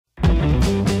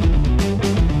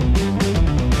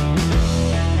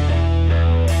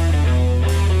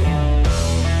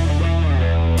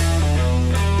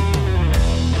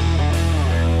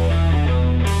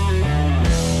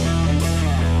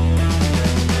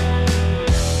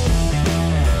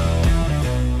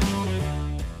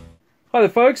Hi there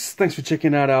folks, thanks for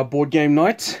checking out our board game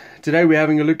night. Today we're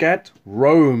having a look at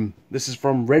Rome. This is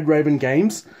from Red Raven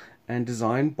Games and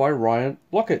designed by Ryan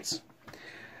Lockett.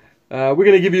 We're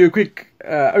going to give you a quick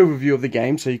overview of the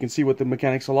game so you can see what the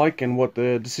mechanics are like and what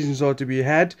the decisions are to be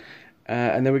had.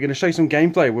 And then we're going to show you some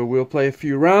gameplay where we'll play a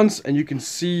few rounds and you can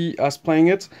see us playing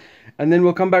it. And then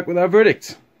we'll come back with our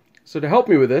verdict. So to help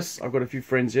me with this, I've got a few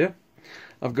friends here.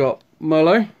 I've got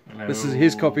Molo. Hello. This is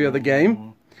his copy of the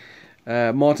game.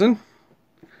 Martin.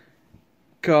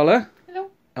 Carla. Hello.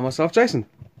 And myself, Jason.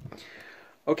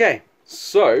 Okay,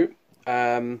 so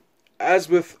as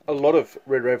with a lot of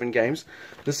Red Raven games,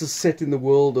 this is set in the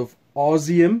world of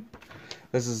Arzium.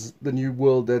 This is the new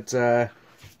world that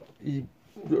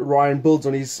Ryan builds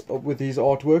on with his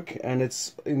artwork, and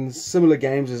it's in similar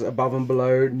games as Above and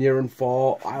Below, Near and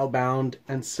Far, Islebound,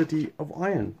 and City of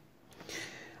Iron.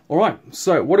 Alright,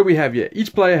 so what do we have here?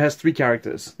 Each player has 3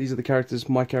 characters. These are the characters,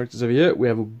 my characters over here. We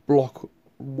have a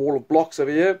wall of blocks over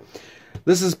here.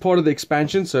 This is part of the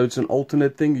expansion, so it's an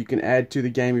alternate thing you can add to the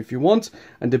game if you want,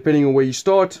 and depending on where you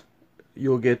start,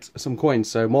 you'll get some coins.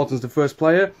 So Martin's the first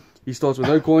player, he starts with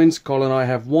no coins. Carl and I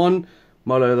have 1.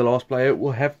 Molo, the last player,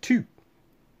 will have 2.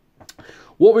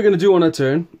 What we're going to do on our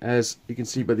turn, as you can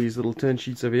see by these little turn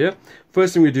sheets over here,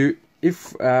 first thing we do,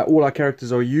 if all our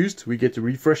characters are used, we get to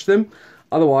refresh them.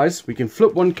 Otherwise, we can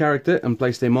flip one character and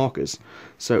place their markers.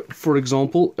 So, for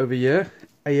example, over here,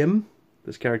 AM,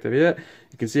 this character over here,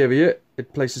 you can see over here,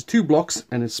 it places 2 blocks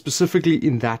and it's specifically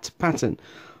in that pattern.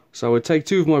 So I would take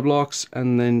 2 of my blocks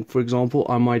and then, for example,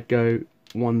 I might go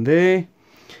 1 there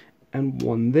and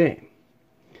 1 there.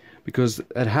 Because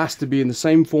it has to be in the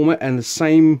same format and the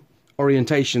same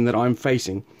orientation that I'm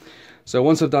facing. So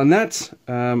once I've done that,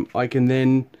 I can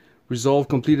then resolve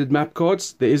completed map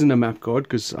cards. There isn't a map card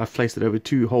because I've placed it over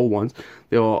 2 whole ones.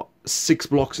 There are 6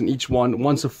 blocks in each one.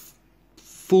 Once a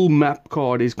full map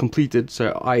card is completed,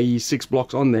 so i.e. 6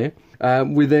 blocks on there,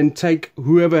 we then take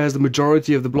whoever has the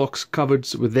majority of the blocks covered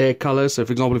with their color. So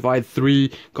for example, if I had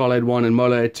 3, Carl had 1 and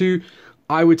Molo had 2,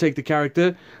 I would take the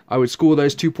character, I would score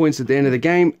those 2 points at the end of the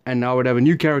game, and I would have a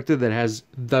new character that has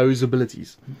those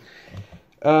abilities.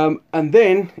 And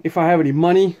then if I have any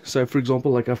money, so for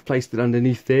example, like I've placed it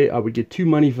underneath there, I would get 2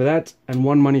 money for that and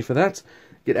 1 money for that,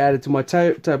 get added to my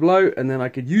tableau, and then I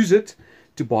could use it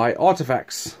to buy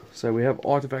artifacts. So we have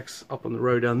artifacts up on the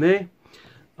row down there.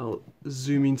 I'll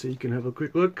zoom in so you can have a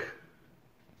quick look.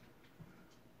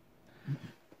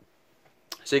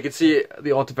 So you can see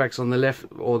the artifacts on the left,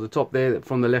 or the top there,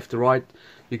 from the left to right.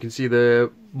 You can see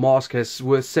the mask has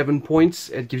worth 7 points.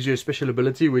 It gives you a special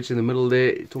ability, which in the middle there,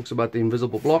 it talks about the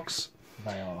invisible blocks.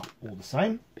 They are all the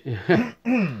same.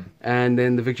 And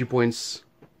then the victory points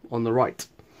on the right.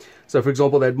 So for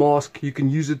example, that mask, you can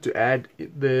use it to add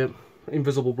the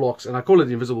invisible blocks, and I call it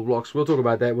the invisible blocks. We'll talk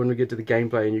about that when we get to the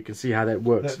gameplay and you can see how that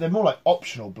works. They're more like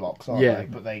optional blocks, aren't they?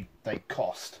 But they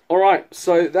cost. Alright,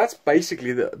 so that's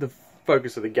basically the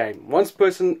focus of the game.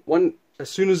 As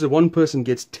soon as one person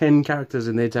gets 10 characters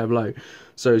in their tableau,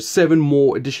 so 7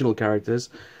 more additional characters,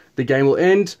 the game will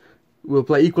end. We'll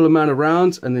play equal amount of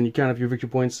rounds, and then you count up your victory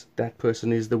points. That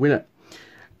person is the winner.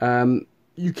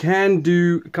 You can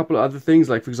do a couple of other things,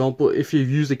 like for example, if you've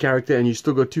used a character and you've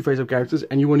still got 2 face-up characters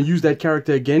and you want to use that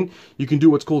character again, you can do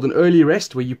what's called an early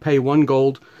rest, where you pay 1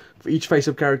 gold for each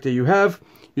face-up character you have.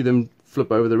 You then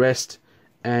flip over the rest,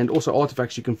 and also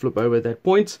artifacts you can flip over at that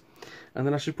point. And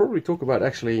then I should probably talk about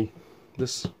actually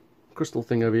this crystal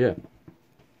thing over here.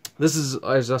 This is,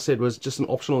 as I said, was just an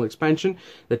optional expansion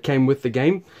that came with the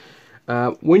game.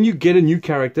 When you get a new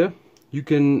character, you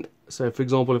can, so for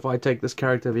example, if I take this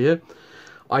character over here,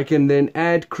 I can then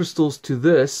add crystals to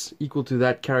this equal to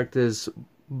that character's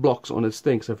blocks on its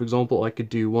thing. So for example, I could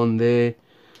do 1 there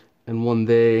and 1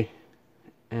 there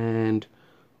and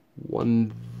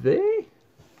 1 there.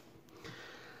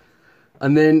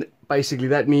 And then basically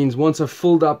that means once I've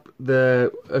filled up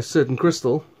a certain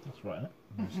crystal. That's right.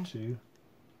 There's 2. 1,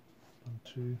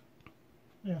 2.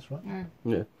 Yeah, that's right.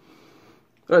 Yeah.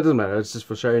 Oh, it doesn't matter, it's just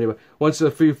for show anyway. Once you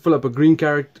fill up a green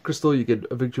crystal, you get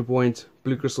a victory point.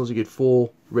 Blue crystals, you get 4.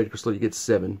 Red crystal, you get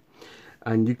 7.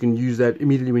 And you can use that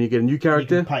immediately when you get a new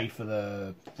character. You can pay for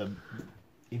the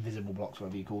invisible blocks,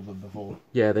 whatever you called them before.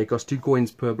 Yeah, they cost 2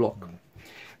 coins per block.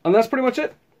 And that's pretty much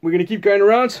it. We're going to keep going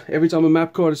around. Every time a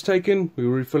map card is taken, we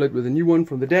refill it with a new one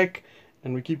from the deck.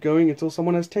 And we keep going until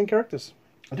someone has 10 characters.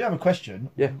 I do have a question.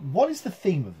 Yeah. What is the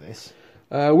theme of this?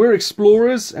 We're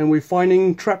explorers and we're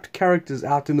finding trapped characters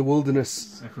out in the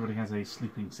wilderness. Everybody has a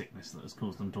sleeping sickness that has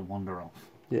caused them to wander off.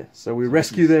 Yeah, so we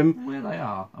rescue them. Where they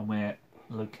are, and we're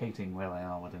locating where they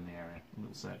are within the area.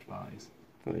 Little search parties.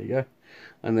 There you go.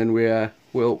 And then we'll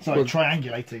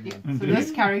triangulating them. So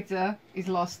this character is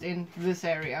lost in this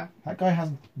area. That guy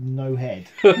has no head.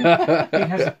 He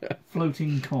has a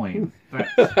floating coin.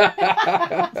 That's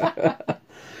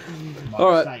All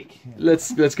right. Mistake. Yeah.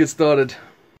 let's get started.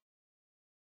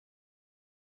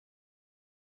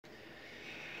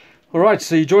 Alright,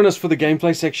 so you join us for the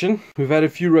gameplay section. We've had a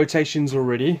few rotations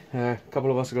already. A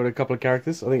couple of us have got a couple of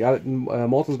characters. I think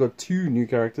Martin's got 2 new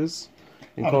characters.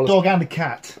 And I have a Carlos- dog and a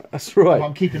cat. That's right.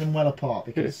 I'm keeping them well apart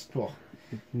because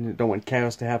Don't want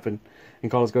chaos to happen.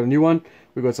 And Carlos got a new one.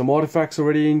 We've got some artifacts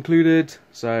already included.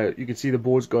 So you can see the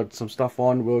board's got some stuff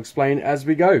on. We'll explain as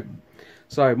we go.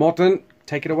 So Martin,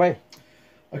 take it away.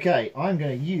 Okay, I'm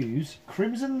going to use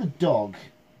Crimson the dog.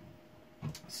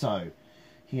 So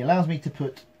he allows me to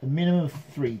put a minimum of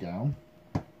 3 down.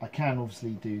 I can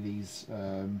obviously do these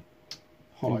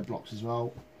hollow blocks as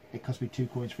well. It costs me 2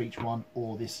 coins for each one,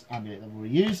 or this amulet that I've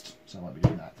already used, so I won't be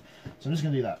doing that. So I'm just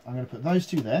going to do that. I'm going to put those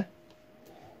 2 there,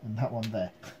 and that one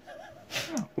there.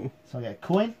 So I get a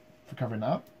coin for covering that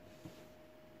up.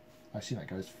 I assume that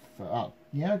goes for... Oh,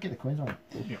 yeah, I'll get the coins on.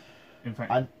 yeah. In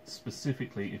fact,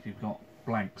 specifically, if you've got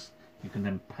blanks, you can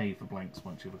then pay for blanks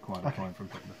once you've acquired a coin from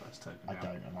putting the first token I down.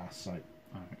 don't, alas, so...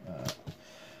 Alright.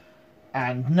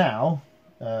 And now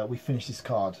we finish this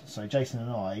card. So Jason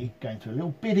and I go into a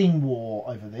little bidding war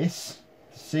over this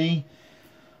to see.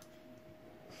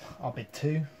 I'll bid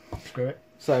 2. Screw it.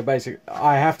 So basically,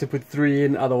 I have to put 3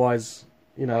 in, otherwise,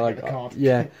 you know, like the card.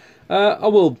 yeah. I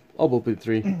will put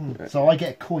 3. So I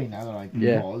get a coin now that I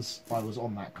Yeah. was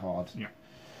on that card. Yeah.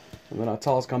 And then our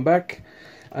tiles come back,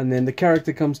 and then the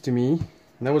character comes to me,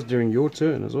 and that was during your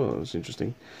turn as well. That's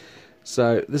interesting.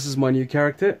 So this is my new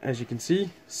character, as you can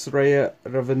see. Sreya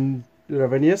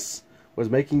Ravenius was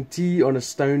making tea on a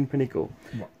stone pinnacle.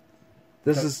 What?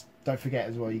 This Don't forget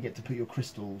as well, you get to put your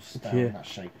crystals down Yeah. in that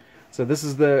shape. So this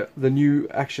is the new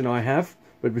action I have.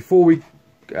 But before we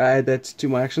add that to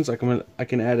my actions, I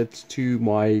can add it to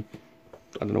my, I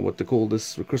don't know what to call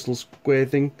this, crystal square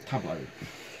thing. Tableau.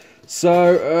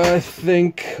 So I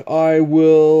think I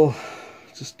will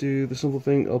just do the simple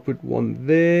thing. I'll put 1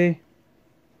 there,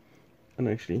 and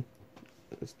actually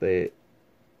it's there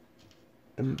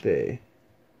and there.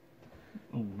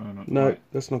 Oh, no, not No, quite.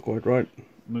 that's not quite right.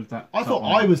 Move that. I that thought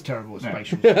one I out. was terrible at No.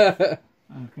 spatial. Okay.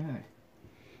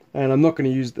 And I'm not going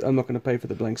to use. I'm not going to pay for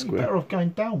the blank You're square. better off going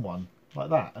down one like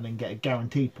that and then get a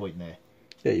guaranteed point there.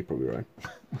 Yeah, you're probably right.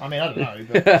 I mean, I don't know,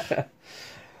 but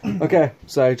Okay,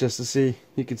 so just to see,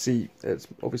 you can see it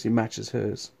obviously matches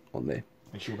hers on there.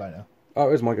 it's your go now. Oh,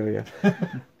 where's my go? Yeah.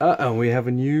 And we have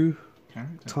a new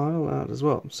Character. tile out as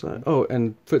well. So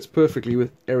and fits perfectly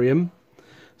with Arium.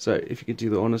 So if you could do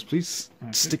the honours, please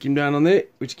Okay. stick him down on there,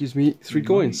 which gives me 3 Right.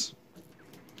 coins.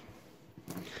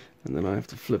 And then I have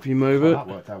to flip him Oh, over. that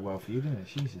worked out well for you, didn't it?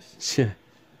 Jesus. Yeah.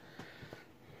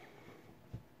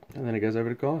 And then it goes over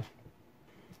to Kai.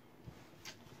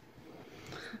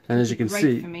 And as you can Great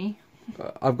see, for me.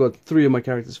 I've got 3 of my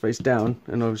characters face down,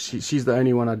 and obviously she's the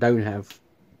only one I don't have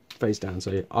face down.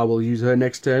 So I will use her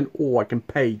next turn, or I can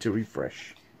pay to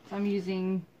refresh. So I'm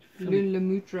using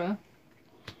Lulamutra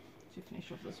to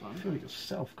finish off this one. Feel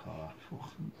yourself, Carla.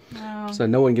 Now, So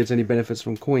no one gets any benefits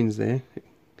from coins there.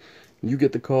 You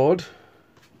get the card,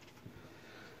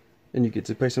 and you get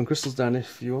to pay some crystals down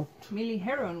if you want. Millie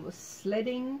Heron was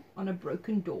sledding on a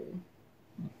broken door.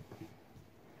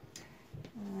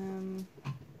 So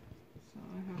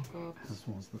I have got. As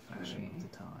was the fashion of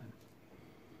the time.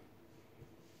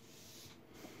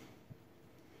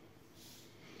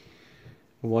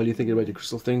 While you're thinking about your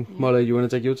crystal thing, Milo, you want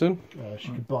to take your turn? She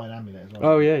could buy an amulet as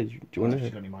well. Oh yeah, do you want If she's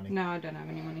to? got any money. No, I don't have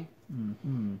any money.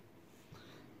 Mm-hmm.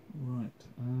 Right.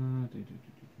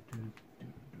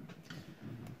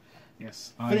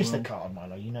 Yes, I Finish will the card,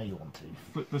 Milo. You know you want to.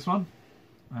 flip this one.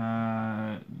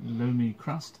 Loamy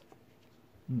Crust.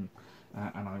 And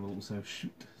I will also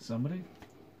shoot somebody.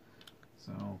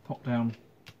 So I'll pop down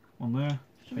one there.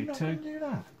 Should Pay we not 2. do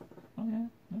that? Oh yeah,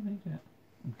 no need it.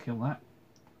 And kill that.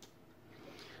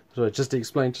 So just to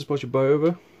explain, just put your bow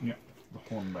over. Yeah, the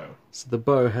horn bow. So the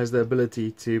bow has the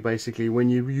ability to basically, when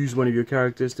you use one of your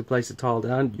characters to place a tile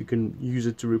down, you can use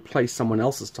it to replace someone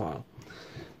else's tile.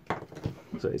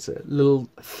 So it's a little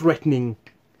threatening.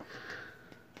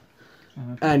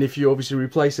 And if you obviously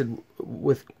replace it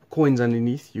with coins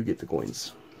underneath, you get the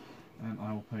coins. And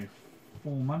I will pay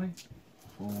 4 money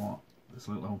for this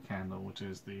little old candle, which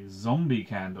is the zombie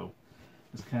candle.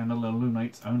 This candle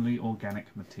illuminates only organic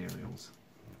materials.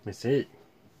 I see.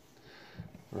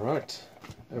 Alright.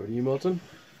 Over to you, Milton.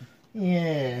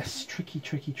 Yes, tricky.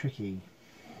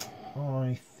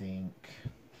 I think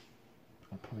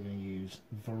I'm probably going to use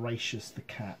Voracious the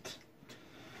cat.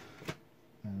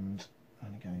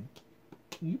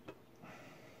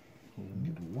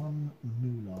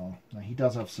 he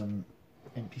does have some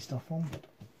empty stuff on, but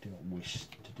I do not wish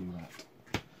to do that.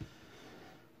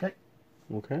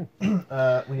 Okay.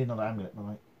 We need another amulet, by the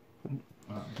way.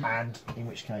 And in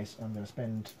which case, I'm going to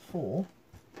spend 4.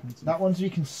 That one's you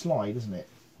can slide, isn't it?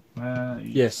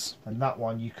 Yes. And that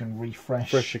one you can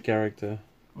refresh. Refresh your character.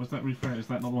 Was that refresh? Is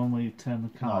that not the one where you turn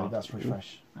the card? No, that's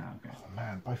refresh. Ah, okay. Oh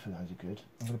man, both of those are good.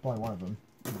 I'm going to buy one of them.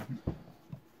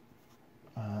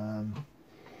 I'm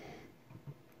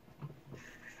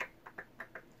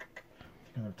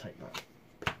going to take that.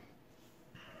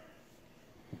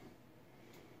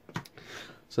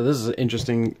 So this is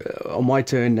interesting. On my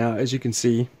turn now, as you can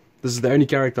see, this is the only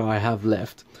character I have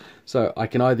left. So I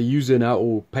can either use her now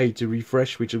or pay to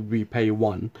refresh, which would be pay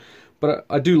 1. But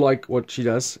I do like what she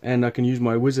does, and I can use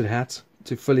my wizard hat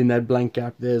to fill in that blank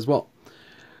gap there as well.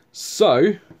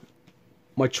 So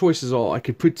my choices are I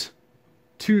could put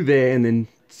 2 there, and then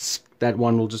that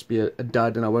one will just be a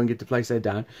dud, and I won't get to place that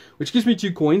down, which gives me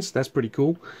 2 coins. That's pretty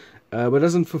cool, but it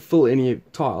doesn't fulfill any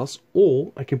tiles.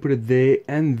 Or I can put it there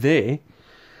and there,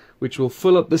 which will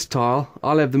fill up this tile.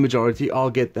 I'll have the majority, I'll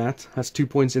get that. That's 2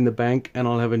 points in the bank, and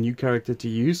I'll have a new character to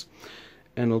use.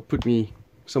 And it'll put me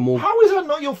some more... How is that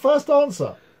not your first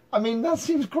answer? I mean, that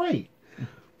seems great.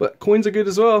 But coins are good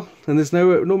as well, and there's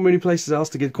not many places else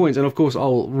to get coins. And of course,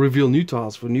 I'll reveal new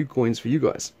tiles for new coins for you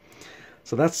guys.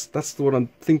 So that's what I'm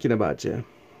thinking about, yeah.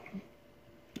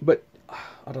 But,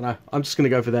 I don't know, I'm just going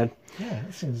to go for that. Yeah,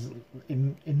 that seems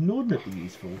inordinately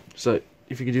useful. So,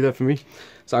 if you could do that for me.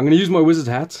 So I'm going to use my wizard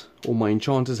hat, or my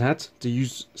enchanter's hat, to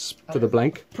use for the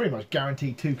blank. Pretty much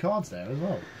guaranteed 2 cards there as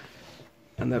well.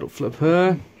 And that'll flip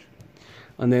her.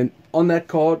 And then on that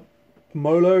card,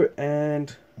 Molo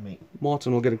and Me.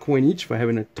 Martin will get a coin each for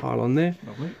having a tile on there.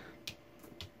 Lovely.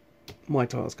 My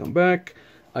tiles come back.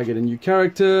 I get a new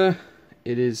character.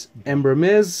 It is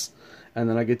Embremez. And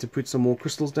then I get to put some more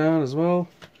crystals down as well.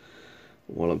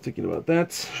 While I'm thinking about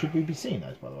that. Should we be seeing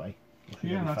those, by the way? If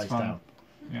Yeah, you're that's face fine. down?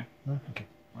 Yeah. No? Okay.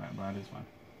 Right, that is fine.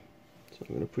 So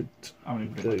I'm going to put I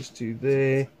mean, pretty those 2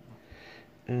 there.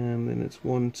 And then it's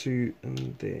 1, 2,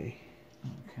 and there.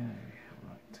 much. Okay,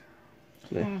 right.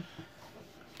 There.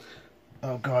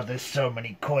 Oh god, there's so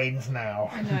many coins now.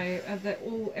 I know, they're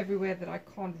all everywhere that I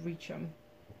can't reach them.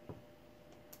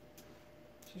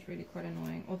 Which is really quite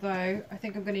annoying. Although, I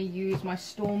think I'm going to use my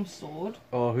storm sword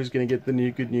Oh, who's going to get the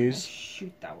new good and news?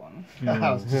 shoot that one.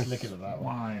 I was just looking at that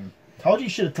one. Wine. Told you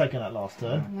should have taken that last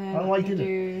turn. And I then don't know why I'm you going to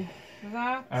didn't. do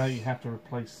that. You have to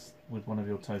replace with one of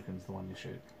your tokens the one you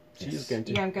shoot. She is going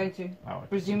to. Yeah, I'm going to. Oh, okay.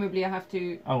 Presumably I have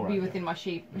to Oh, right, be yeah. within my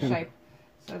shape.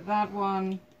 So that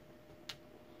one,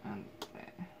 and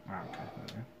there. Ah, okay, there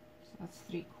we go. So that's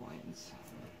 3 coins.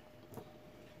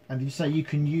 And you say you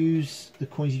can use the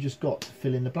coins you just got to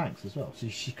fill in the blanks as well. So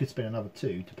she could spend another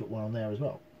 2 to put one on there as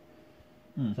well.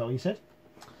 Is that what you said?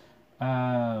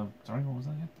 Sorry, what was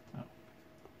that again?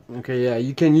 Oh. Okay, yeah,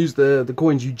 you can use the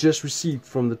coins you just received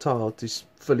from the tile to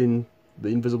fill in the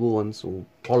invisible ones or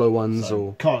hollow ones So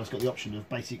or... Carla's got the option of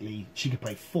basically she could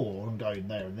pay 4 and go in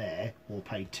there and there, or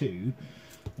pay 2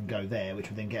 and go there, which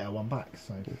would then get her 1 back.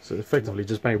 So effectively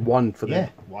just pay 1 for yeah,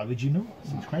 them. why would you not?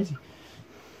 Seems crazy.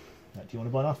 Do you want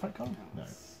to buy an artifact card? No.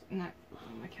 No,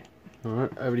 okay.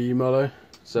 Alright, over to you, Marlo.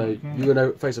 So Okay. you're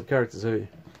going to face up characters, have you?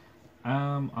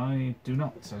 I do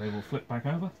not, so they will flip back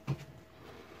over.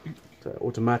 So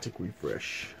automatic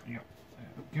refresh. Yep,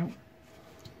 there we go.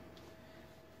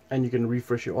 And you can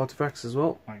refresh your artifacts as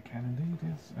well. I can indeed,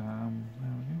 yes. There we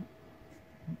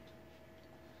go.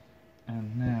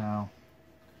 And now,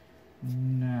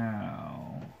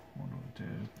 what do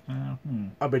I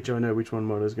do? I bet you I know which one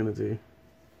Marlo's going to do.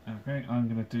 Okay, I'm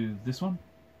going to do this one,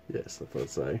 Yes, I thought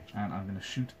so. and I'm going to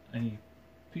shoot a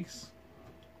piece.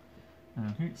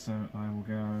 Okay, so I will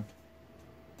go,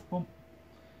 boom,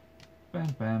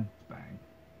 bam, bam, bang,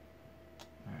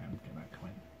 and get that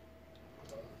coin.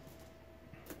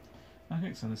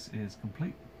 Okay, so this is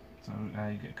complete. So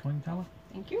you get a coin colour.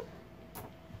 Thank you.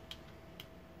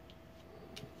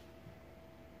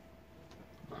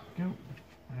 Go.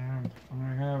 And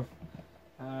I have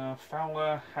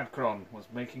Fowler Hadcron was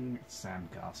making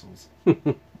sandcastles. Good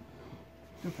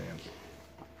for him.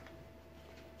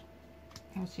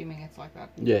 I'm assuming it's like that.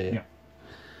 Yeah.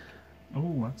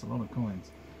 Oh, that's a lot of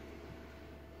coins.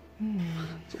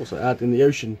 It's also out in the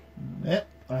ocean. Yeah,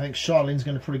 I think Charlene's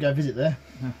going to probably go visit there.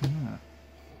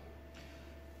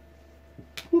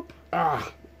 Whoop.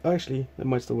 Ah! Actually, that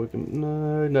might still work.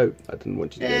 No, I didn't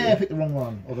want you to go Yeah, I there. picked the wrong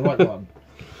one, or the right one.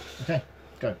 Okay,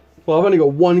 go. Well, I've only got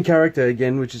 1 character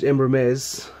again, which is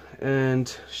Embremez.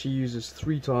 And she uses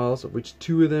 3 tiles, of which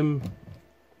 2 of them...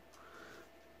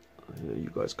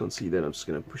 you guys can't see that. I'm just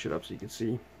going to push it up so you can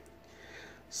see.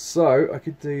 So, I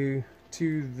could do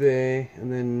 2 there,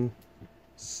 and then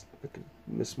I could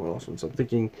miss my last one. So I'm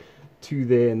thinking 2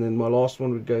 there, and then my last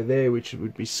one would go there, which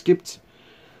would be skipped.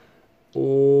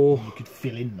 Or You could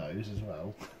fill in those as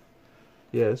well.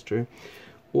 yeah, that's true.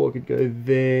 Or I could go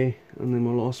there, and then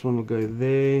my last one will go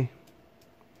there.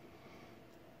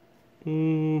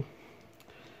 I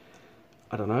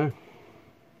don't know.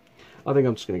 I think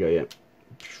I'm just going to go, yeah.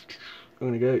 I'm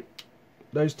going to go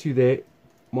those 2 there.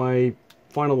 My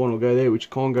final one will go there, which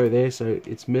can't go there, so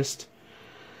it's missed.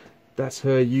 That's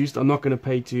her used. I'm not going to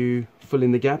pay to fill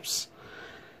in the gaps.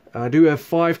 I do have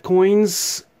 5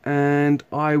 coins, and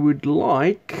I would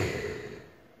like...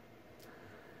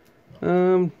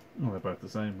 Well, they're both the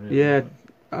same, really. yeah,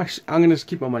 actually, I'm going to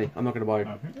keep my money. I'm not going to buy.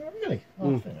 Okay. Oh, really?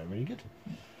 Oh, I think they're really good.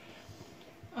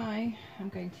 I am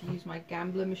going to use my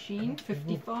gambler machine,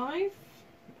 55. Put it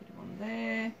on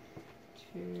there.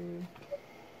 2.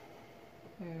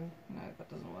 Oh, no, that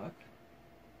doesn't work.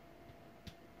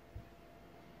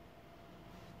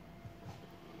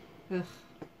 Ugh.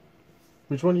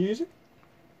 Which one are you using?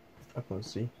 I can't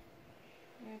see.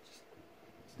 Yeah,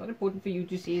 it's not important for you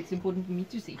to see, it's important for me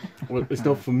to see. Well, it's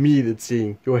not for me that's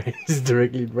seeing. Your hand is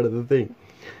directly in front of the thing.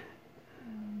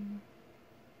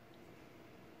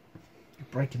 You're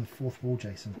breaking the fourth wall,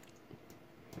 Jason.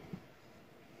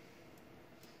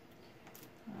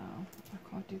 Oh, if I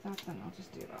can't do that, then I'll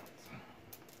just do that.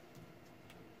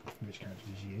 Which character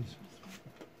did you use?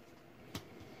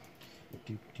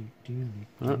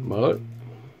 Well.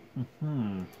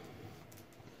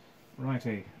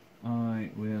 Righty. I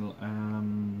will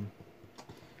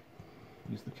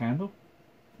use the candle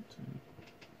to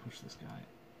push this guy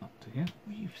up to here.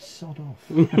 Will you sod off?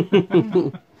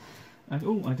 And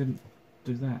oh, I didn't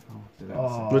do that. I'll do that.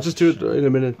 Oh. We'll just do it in a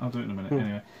minute. I'll do it in a minute.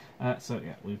 Anyway, so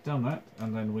yeah, we've done that,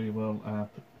 and then we will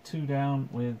put 2 down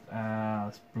with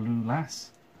this blue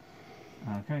lass.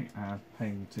 Okay,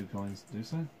 paying 2 coins to do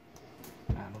so, and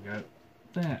we'll go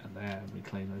there and there and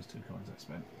reclaim those 2 coins I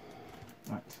spent.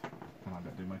 Right, and I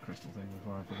better do my crystal thing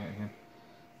before I forget again.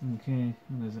 Okay,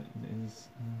 what is it? It is.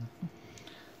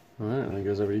 Alright, and it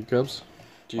goes over to you, Cubs.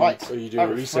 Right, Are you I doing a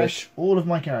refresh research? all of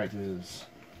my characters.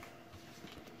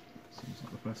 Seems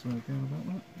like the best way of going about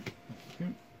that.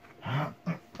 Okay.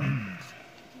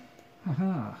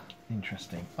 Haha.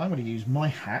 Interesting. I'm going to use my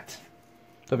hat.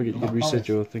 Don't forget you can Oh, reset yes.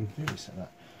 your thing. I reset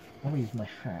that. I'm going to use my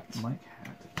hat Mike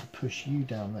hat. to push you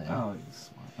down there. Oh, he's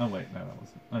smart. Oh wait, no, that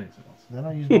wasn't. Oh, yes, it was. Then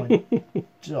I use my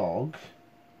dog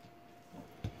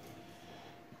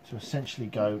to essentially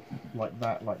go like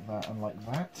that, and like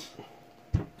that.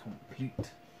 Complete.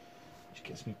 Which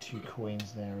gets me 2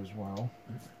 coins there as well.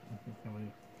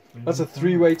 That's a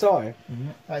 3-way tie. Yeah.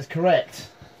 That is correct.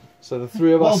 So the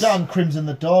 3 of Well us. done, Crimson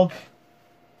the dog.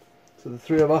 So the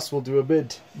 3 of us will do a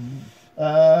bid.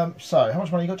 So, how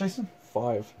much money you got, Jason?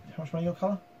 5. How much money you got,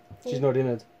 Colour? She's not in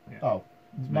it. Oh,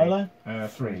 It's me. Molo?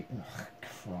 3. Ugh,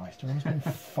 Christ, I'm going to spend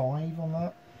 5 on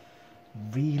that?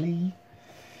 Really?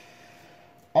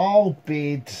 I'll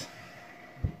bid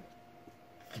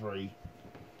 3.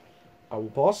 I will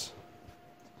pass.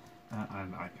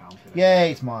 And I can't.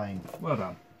 Yay, it's mine. Well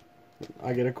done.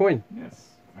 I get a coin. Yes,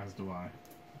 as do I.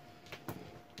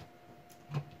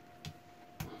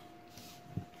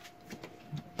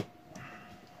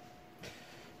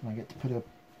 And I get to put a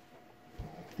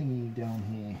thingy down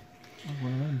here.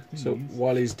 One of them So thingies.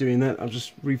 while he's doing that, I'm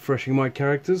just refreshing my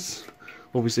characters.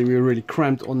 Obviously, we were really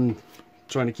cramped on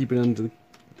trying to keep it under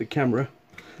the camera.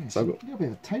 Yeah, So I've got- a little bit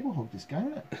of a table hog this game,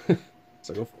 isn't it?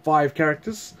 So I've got 5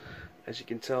 characters, as you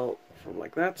can tell from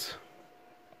like that.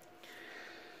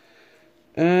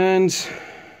 And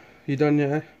you done,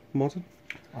 yeah, Martin?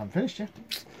 I'm finished, yeah.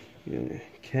 Yeah.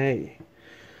 Okay.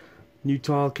 New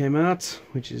tile came out,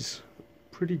 which is a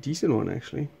pretty decent one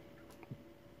actually.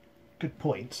 Good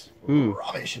points.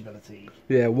 Rubbish ability.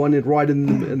 Yeah, one it right in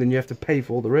them, and then you have to pay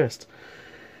for all the rest.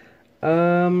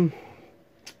 I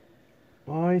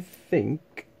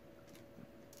think.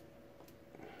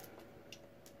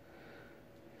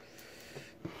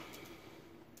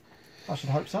 I should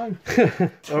hope so. All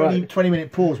right.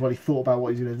 20-minute pause while he thought about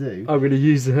what he's going to do. I'm going to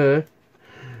use her.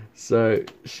 So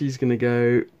she's going to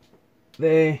go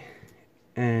there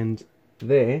and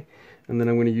there. And then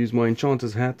I'm going to use my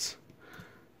enchanter's hat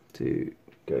to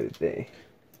go there.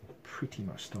 Pretty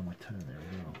much stole my turn there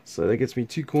as well. So that gets me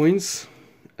 2 coins.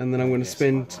 And then I'm going to Yes,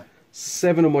 spend by the way.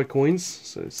 7 of my coins.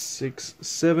 So 6,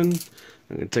 7. I'm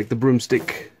going to take the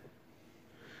broomstick,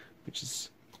 which is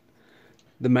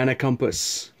the mana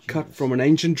compass, cut from an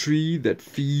ancient tree that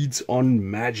feeds on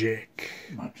magic.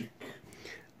 Magic.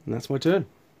 And that's my turn.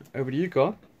 Over to you,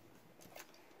 Carl.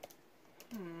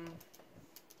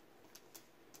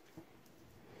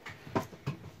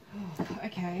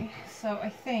 Okay, so I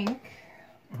think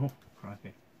Oh,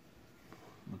 crikey.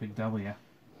 The big W.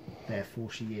 Therefore,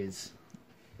 she is.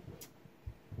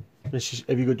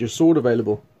 Have you got your sword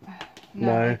available? no,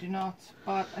 No. I do not.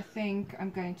 But I think I'm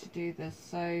going to do this.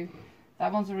 So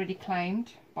that one's already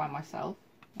claimed by myself,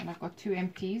 and I've got 2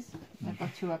 empties. And I've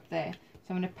got 2 up there.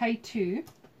 So I'm going to pay 2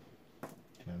 Go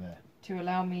there. to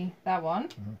allow me that one,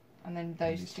 Mhm. and then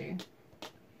those 2.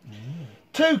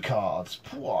 2 cards.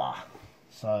 Pwah.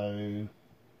 So,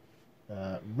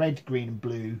 red, green, and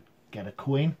blue get a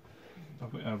coin.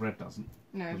 Red doesn't.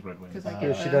 No, Because red wins. because I Yeah,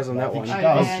 get she the- does on that I think one. she Oh,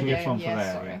 does. yeah, She gets yeah, one for yeah,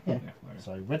 there. sorry. Yeah. Yeah. Yeah, there we go.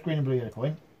 So, red, green, and blue get a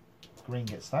coin. Green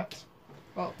gets that.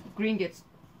 Well, green gets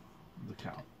The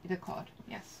cow. the card.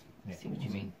 Yes. I Yeah. see what you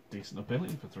mean. Decent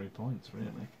ability for 3 points,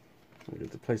 really. We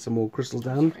get to place some more crystals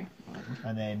down. Sorry.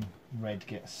 And then red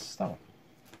gets that one.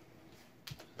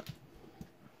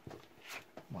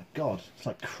 My God, it's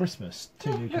like Christmas.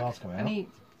 2 new Look, cards coming and out. he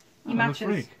Oh, matches. the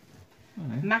freak. Oh,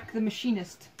 yeah. Mac the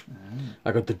Machinist.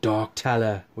 I got the Dark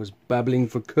Taller, was babbling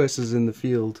for curses in the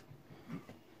field.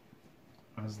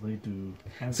 As they do.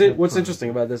 As See, they what's pro- interesting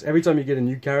about this, every time you get a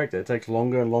new character, it takes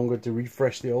longer and longer to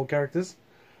refresh the old characters.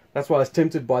 That's why I was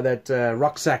tempted by that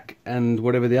rucksack and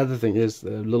whatever the other thing is,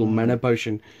 the little mana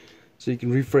potion. So you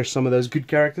can refresh some of those good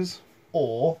characters.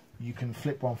 Or you can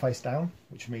flip one face down,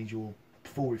 which means your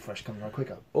full refresh comes right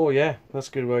quicker. Oh yeah, that's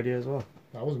a good idea as well.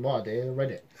 That wasn't my idea, I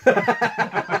read it.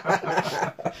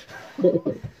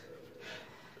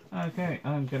 Okay,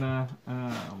 I'm gonna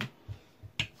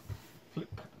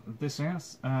flip this out.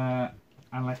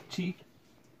 Alachi.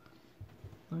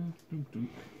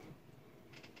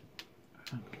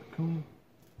 Cool.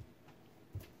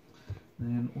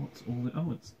 Then what's all the?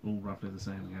 Oh, it's all roughly the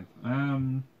same again.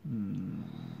 I'll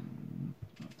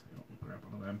take out the crap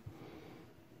out of them.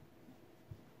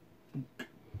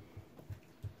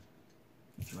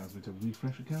 Which allows me to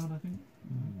refresh a card, I think.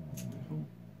 Cool.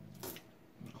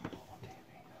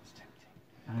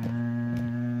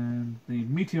 And the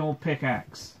Meteor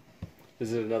Pickaxe.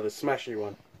 Is it another smashy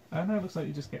one? No, it looks like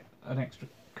you just get an extra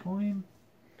coin.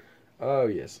 Oh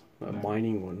yes, a No.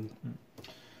 mining one.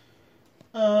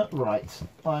 Right,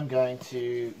 I'm going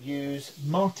to use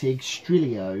Martig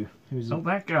Strilio, who's Oh,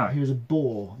 that guy. a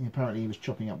boar. Apparently he was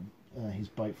chopping up his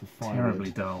boat for firewood.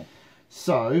 Terribly dull.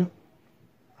 So,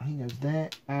 he goes there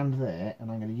and there,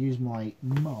 and I'm going to use my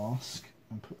mask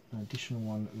and put an additional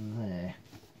one there.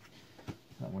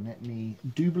 That will net me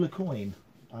double a coin,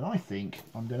 and I think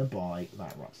I'm going to buy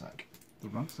that rucksack. The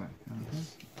rucksack. Okay.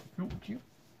 Cool.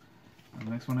 And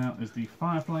the next one out is the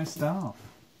Firefly Staff,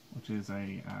 which is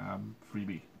a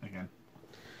freebie again.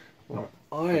 Well,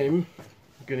 I'm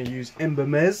going to use Ember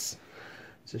Mez.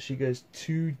 So she goes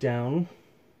 2 down.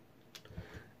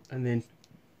 And then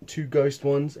 2 ghost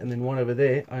ones. And then 1 over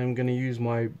there. I'm going to use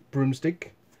my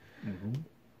broomstick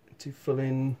to fill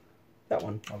in that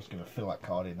one. I was going to fill that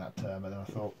card in that turn, but then I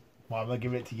thought, why am I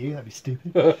giving it to you? That'd be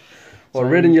stupid. Well, So-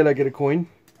 red and yellow get a coin.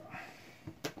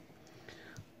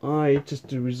 Just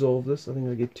to resolve this, I think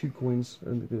I get 2 coins. I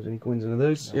don't think there's any coins in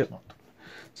those. No, Yep. it's not.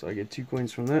 So I get 2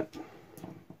 coins from that.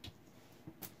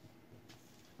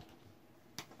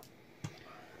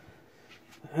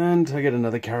 And I get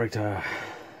another character.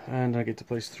 And I get to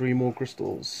place 3 more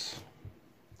crystals.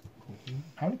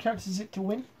 How many characters is it to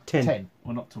win? 10. 10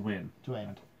 Well, not to win. to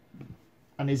end.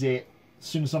 And is it, as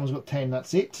soon as someone's got 10,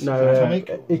 that's it? No, Is that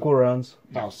atomic? equal rounds.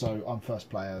 Oh, so I'm first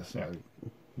player, so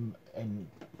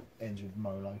ends with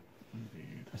Molo.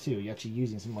 Indeed. I see you're actually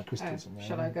using some of my crystals on there.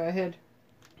 Shall I go ahead?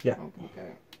 Yeah. I'm gonna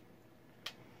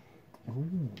go.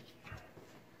 Ooh.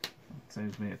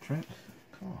 Saves me a trip.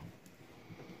 Oh.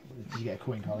 Did you get a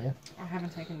coin, Carlia? I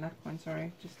haven't taken that one,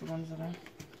 sorry. Just the ones that I.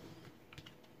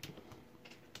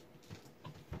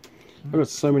 I've got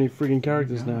so many frigging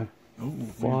characters now. Oh,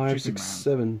 5, 6,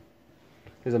 7.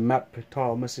 There's a map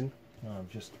tile missing. No, I've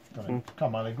just got it.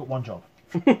 Come on, they've got one job.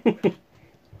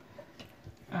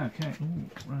 Okay. Ooh,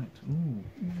 right.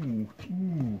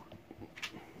 Ooh.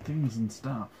 Things and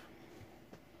stuff.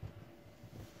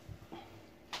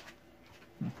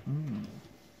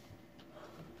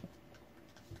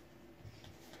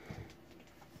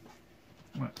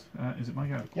 Right. Is it my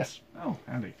go? Yes. Oh,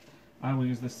 handy. I will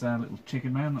use this little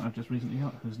chicken man that I've just recently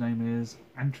got, whose name is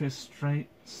Antris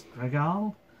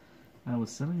Stragal.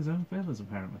 Was selling his own feathers,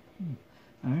 apparently.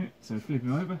 Alright, so flip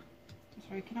him over.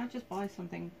 Sorry, can I just buy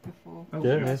something before? Oh,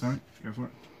 Yeah, yeah, yes. sorry. Go for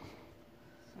it.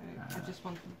 So I just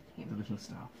want The him. little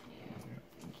staff.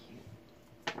 Thank you.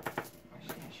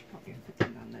 Actually, I should probably have put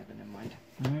him down there, but never mind.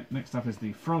 Alright, next up is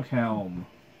the Frog Helm,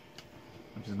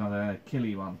 which is another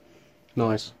killy one.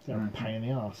 Nice. They're a Right. pain in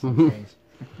the arse. these things.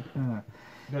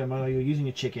 Go, Mo, you're using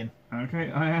your chicken. Okay,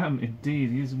 I am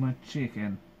indeed using my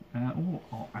chicken. Am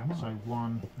I? So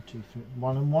 1, 2, 3,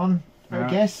 1 and 1, I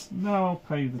guess. No, I'll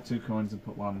pay the 2 coins and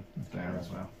put one there as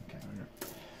well. Okay. Okay.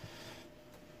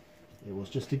 It was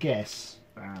just a guess.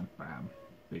 Bam, bam.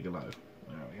 Bigelow.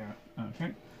 There we go.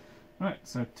 Okay. Right,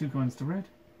 so 2 coins to red.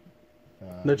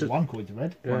 No, just- 1 coin to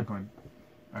red. Yeah. 1 coin.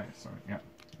 Right, sorry, yeah.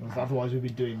 Otherwise, we've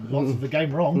been doing lots of the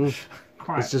game wrong.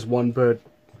 Quiet. It's just one bird.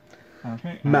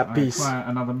 Okay. Map I piece. acquire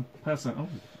another person. Oh,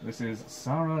 this is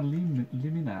Sarah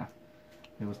Limina,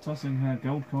 who was tossing her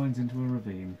gold coins into a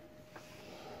ravine.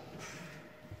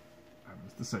 That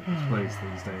was the safest place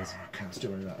these days. Okay, I'm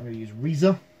still running that. I'm going to use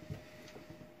Reza.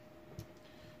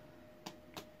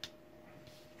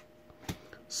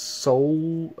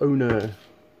 Soul owner.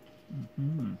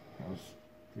 Mm-hmm. That was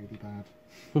really bad.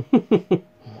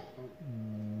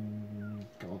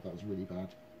 God, that was really bad. I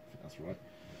think that's right.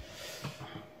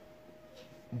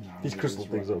 No, I These think crystal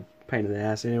that was things right. are a pain in the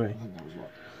ass anyway. I think that was right.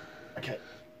 Okay.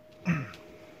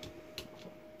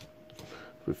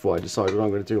 Before I decide what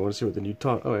I'm going to do, I want to see what the new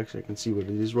title. Oh, actually, I can see what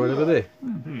it is right over there.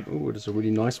 Indeed. Oh, it's a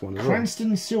really nice one as well.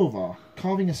 Cranston Silva,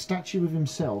 carving a statue of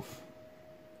himself.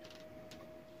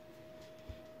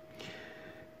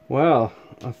 Well,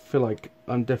 I feel like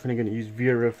I'm definitely going to use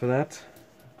Vera for that. 3.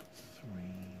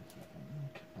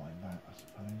 Combine that, I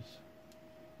suppose.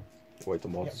 Wait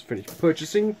till Martin's finished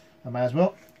purchasing. I may as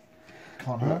well.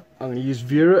 Can't hurt. I'm going to use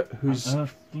Vera, who's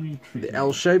Earthly tree. the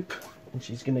L shape, and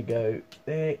she's going to go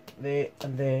there, there,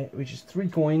 and there, which is 3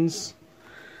 coins.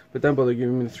 But don't bother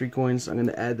giving me the 3 coins. I'm going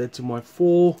to add that to my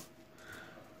 4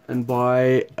 and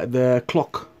buy the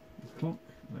clock. Clock.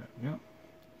 There we go.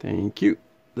 Thank you.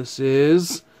 This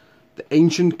is the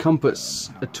Ancient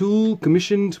Compass, a tool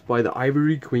commissioned by the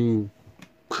Ivory Queen.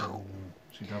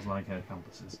 She does like her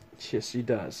compasses. Yes, she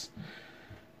does.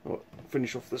 I'll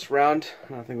finish off this round,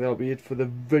 and I think that'll be it for the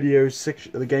video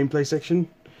section, the gameplay section,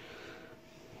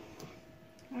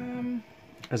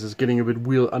 as it's getting a bit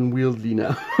unwieldy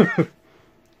now. Okay,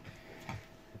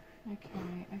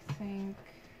 I think.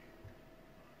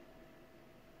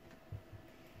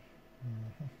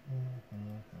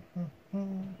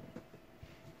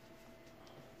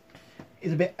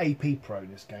 It's a bit AP pro,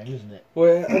 this game, isn't it?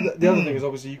 Well, the other thing is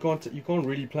obviously you can't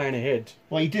really plan ahead.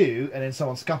 Well, you do, and then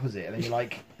someone scuppers it, and then you're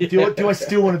like, do I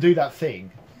still want to do that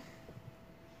thing?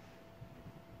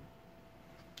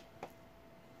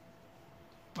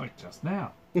 Like just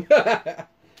now.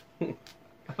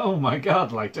 Oh my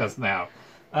god, like just now.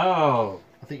 Oh.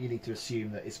 I think you need to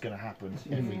assume that it's going to happen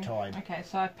every Yeah. time. Okay,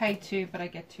 so I paid 2, but I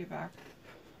get 2 back.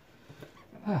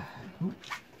 That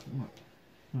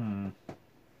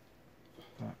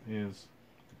is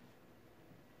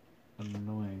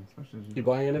annoying. Especially as You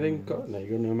buying anything? No, you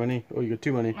got no money. Oh, you got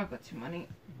 2 money. I've got 2 money,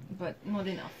 but not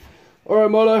enough. All right,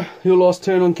 Molo, your last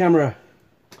turn on camera.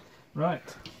 Right.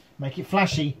 Make it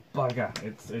flashy. Bugger.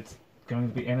 It's going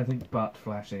to be anything but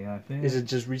flashy, I think. Is it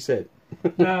just reset?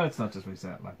 No, it's not just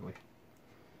reset, luckily.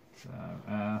 So,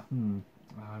 I really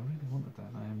wanted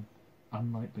that. I am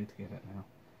unlikely to get it now.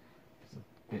 It's a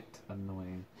bit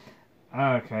annoying.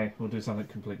 Okay, we'll do something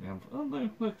completely Oh no,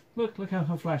 look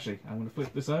how flashy. I'm going to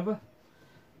flip this over,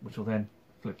 which will then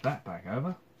flip that back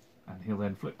over, and he'll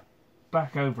then flip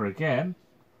back over again,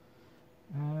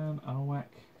 and I'll whack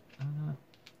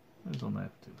those on there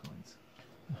for 2 coins.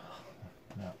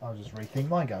 No, I'll just rethink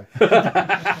my go.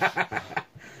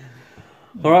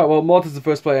 Alright, well, Martin's the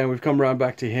first player, and we've come around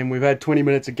back to him. We've had 20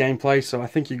 minutes of gameplay, so I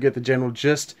think you get the general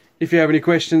gist. If you have any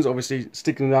questions, obviously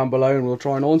stick them down below and we'll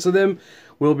try and answer them.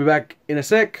 We'll be back in a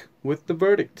sec with the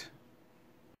verdict.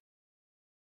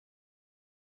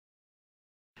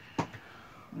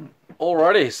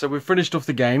 Alrighty, so we've finished off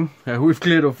the game. We've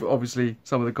cleared off, obviously,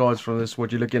 some of the cards from this,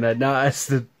 what you're looking at now,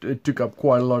 as it took up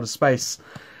quite a lot of space.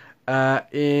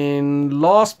 In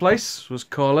last place was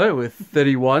Carlo with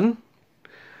 31.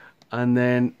 And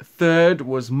then third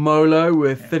was Molo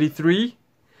with 33.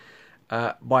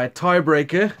 By a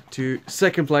tiebreaker to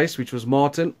second place, which was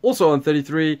Martin, also on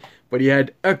 33, but he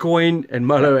had a coin and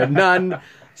Molo had none.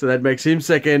 So that makes him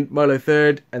second, Molo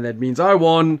third, and that means I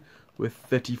won with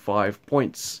 35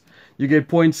 points. You get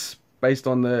points based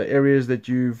on the areas that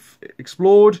you've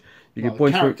explored. You get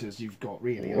points characters you've got,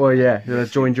 really. Well, yeah,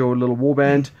 that joined your little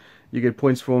warband. You get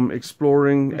points from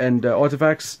exploring and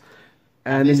artifacts.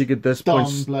 And then you get this Dumb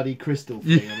points. bloody crystal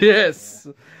thing. Yes.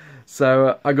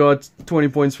 So I got 20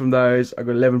 points from those. I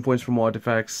got 11 points from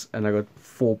artifacts, and I got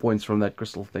 4 points from that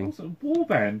crystal thing. Also,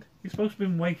 warband. You're supposed to be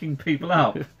waking people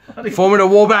up. Forming a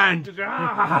warband.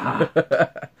 Ah!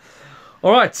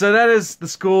 All right, so that is the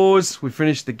scores. We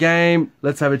finished the game.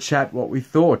 Let's have a chat what we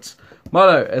thought.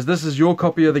 Molo, as this is your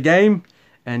copy of the game,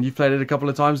 and you've played it a couple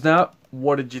of times now.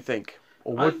 What did you think?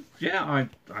 Or what? I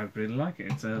really like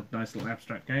it. It's a nice little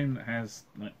abstract game that has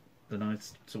like the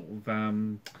nice sort of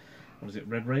what is it,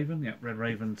 Red Raven? Yeah, Red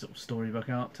Raven sort of storybook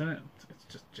art to it. It's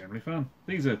just generally fun.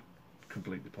 These are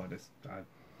completely pointless.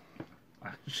 I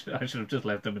should have just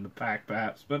left them in the pack,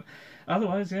 perhaps. But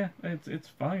otherwise, yeah, it's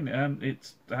fine. I'm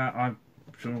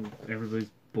sure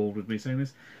everybody's bored with me saying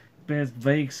this. Bears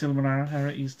vague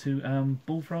similarities to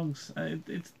Bullfrogs.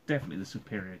 It's definitely the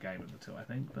superior game of the two, I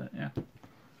think. But yeah.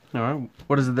 All right.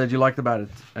 What is it that you liked about it?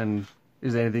 And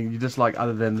is there anything you dislike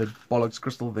other than the bollocks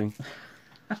crystal thing?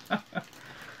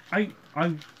 I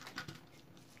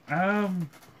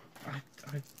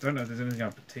don't know if there's anything I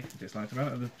particularly disliked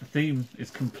about it. The theme is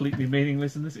completely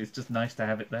meaningless in this. It's just nice to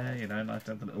have it there, you know, nice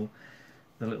to have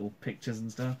the little pictures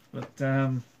and stuff. But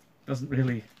doesn't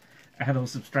really add or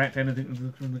subtract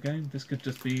anything from the game. This could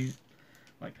just be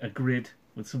like a grid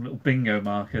with some little bingo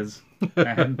markers,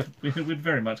 and we'd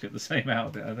very much get the same out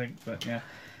of it, I think. But yeah,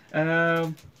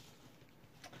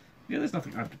 there's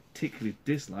nothing I particularly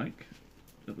dislike.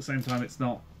 At the same time, it's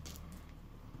not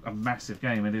a massive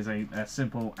game. It is a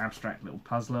simple, abstract little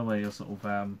puzzler where you're sort of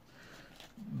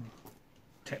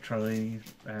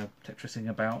Tetrising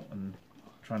about and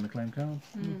trying to claim cards.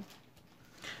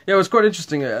 Yeah, it was quite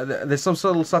interesting. There's some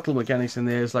subtle mechanics in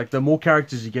there. It's like the more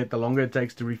characters you get, the longer it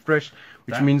takes to refresh,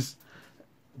 which means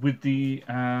with the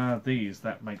these,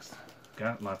 that makes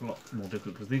life a lot more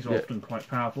difficult because these are often quite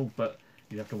powerful, but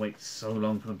you have to wait so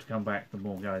long for them to come back. The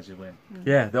more guys you win.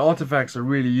 Yeah, the artifacts are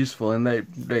really useful and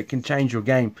they can change your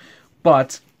game,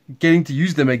 but getting to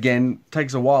use them again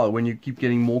takes a while when you keep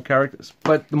getting more characters.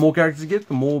 But the more characters you get,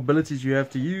 the more abilities you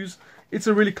have to use. It's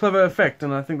a really clever effect,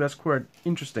 and I think that's quite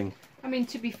interesting. I mean,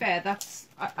 to be fair,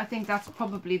 I think that's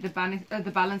probably the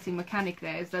balancing mechanic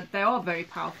there, is that they are very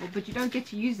powerful, but you don't get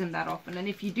to use them that often. And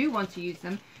if you do want to use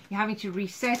them, you're having to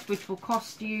reset, which will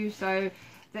cost you. So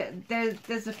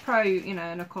there's a pro, you know,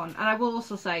 and a con. And I will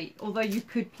also say, although you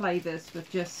could play this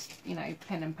with just, you know,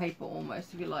 pen and paper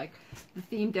almost, if you like, the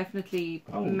theme definitely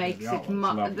makes it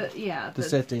the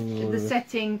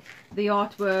setting, the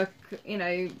artwork, you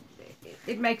know,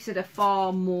 it makes it a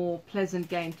far more pleasant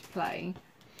game to play.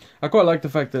 I quite like the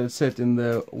fact that it's set in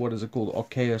the, what is it called,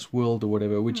 Arceus world or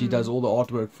whatever, which he does all the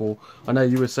artwork for. I know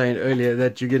you were saying earlier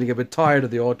that you're getting a bit tired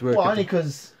of the artwork. Well, only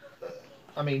because,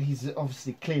 I mean, he's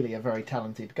obviously clearly a very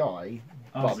talented guy,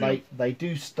 but they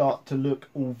do start to look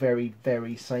all very,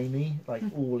 very samey. Like,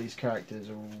 all his characters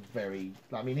are all very,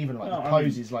 I mean, even like the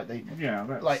poses, like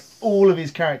all of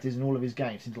his characters in all of his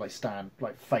games seem to like stand,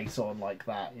 like face on like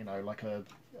that, you know, like a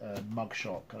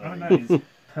mugshot. I know it's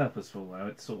purposeful though.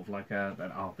 It's sort of like an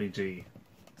RPG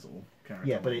sort of character.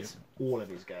 Yeah, but it's all of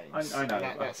his games. I know.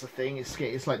 That's the thing.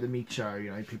 It's like the Micho. You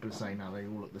know, people are saying now they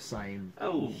all look the same.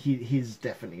 Oh, his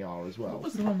definitely are as well. What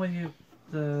was the one where you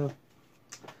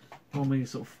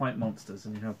sort of fight monsters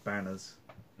and you have banners?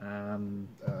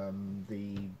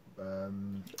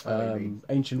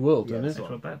 Ancient World, Yeah, isn't it?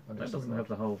 Well, that doesn't have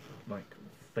the whole like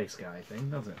face guy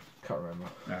thing, does it? Can't remember.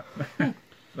 No.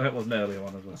 That was an earlier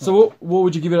one as well. So what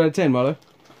would you give it out of 10, Marlo?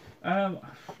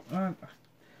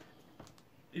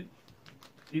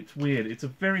 It's weird. It's a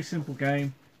very simple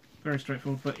game, very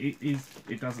straightforward, but it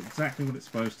does exactly what it's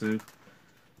supposed to.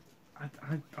 I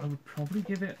would probably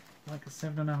give it like a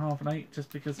 7.5 and 8,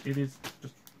 just because it is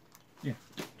just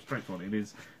straightforward. It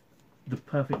is the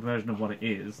perfect version of what it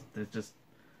is. There's just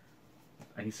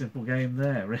a simple game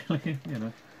there, really. You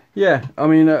know. Yeah, I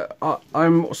mean,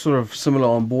 I'm sort of similar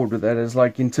on board with that. As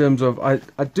like in terms of, I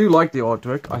do like the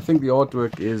artwork. I think the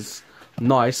artwork is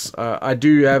nice. I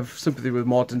do have sympathy with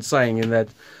Martin saying in that,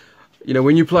 you know,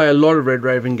 when you play a lot of Red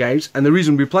Raven games, and the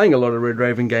reason we're playing a lot of Red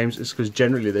Raven games is because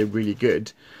generally they're really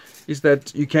good, is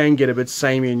that you can get a bit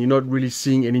samey and you're not really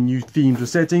seeing any new themes or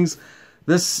settings.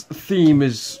 This theme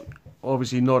is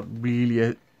obviously not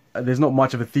really there's not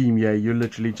much of a theme here. You're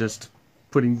literally just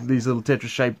putting these little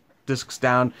Tetris-shaped discs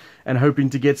down and hoping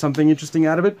to get something interesting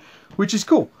out of it, which is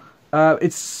cool.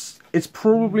 It's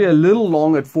probably a little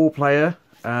long at 4-player.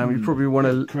 You probably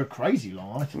want to crazy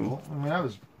long, I thought.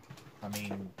 I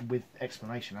mean, with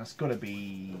explanation, that's got to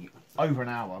be over an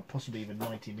hour, possibly even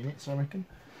 90 minutes, I reckon.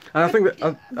 And I think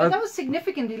that that was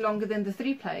significantly longer than the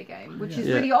 3-player game, which is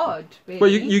Yeah. really odd. Really.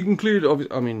 Well, you include,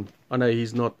 I mean, I know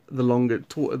he's not the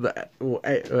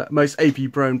most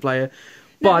AP-prone player,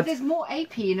 No, but there's more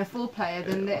AP in a 4-player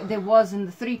than there was in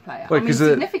the 3-player. Well, I mean,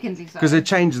 significantly so. because it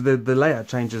changes the layout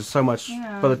changes so much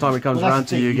by the time it comes Well, that's around the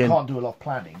to thing, you again. You can't do a lot of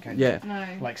planning, can you? Yeah. No.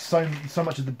 Like so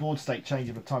much of the board state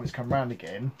changes by the time it's come round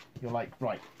again. You're like,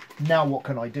 right, now what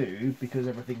can I do? Because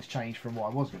everything's changed from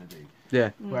what I was going to do.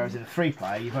 Yeah. Whereas in a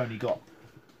 3-player, you've only got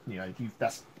you know,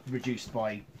 that's reduced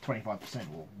by 25%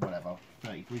 or whatever,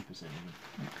 33%.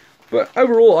 But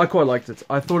overall, I quite liked it.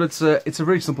 I thought it's a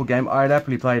very simple game. I'd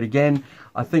happily play it again.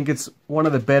 I think it's one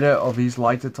of the better of these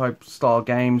lighter type style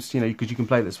games, you know, because you can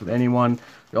play this with anyone.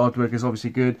 The artwork is obviously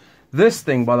good. This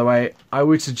thing, by the way, I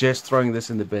would suggest throwing this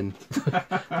in the bin.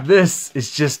 This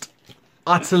is just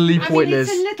utterly pointless.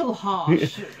 I mean, it's a little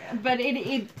harsh, but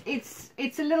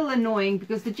it's a little annoying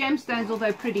because the gemstones,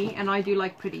 although pretty, and I do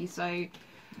like pretty, so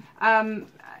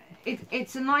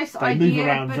it's a nice They idea. move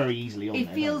around but very easily on it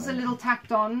there, feels don't a they? little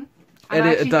tacked on. And It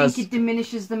I actually does. think it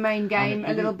diminishes the main game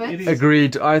a little bit. It is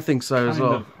Agreed. I think so as kind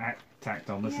well. of tacked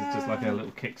on. This is just like a Yeah.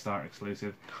 little Kickstarter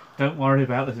exclusive. Don't worry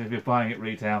about this if you're buying it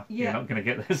retail. You're Yeah. not going to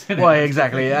get this in Well, it.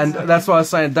 exactly, and that's why I was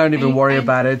saying don't even worry And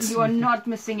about it. You are not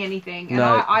missing anything. And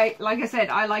No. I like I said,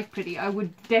 I like pretty. I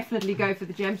would definitely go for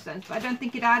the gemstones, but I don't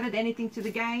think it added anything to the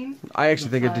game. I actually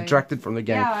think it So- detracted from the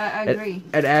game. Yeah, I It- agree.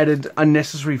 It added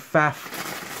unnecessary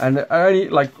faff, and only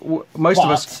like most But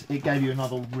of us. it gave you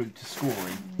another route to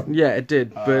scoring. Yeah, it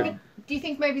did, but Do you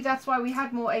think maybe that's why we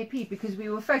had more AP because we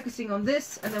were focusing on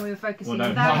this and then we were focusing Well,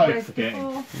 on no, that? no, whereas forgetting.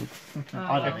 before,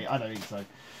 I don't think so.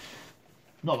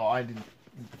 Not that I didn't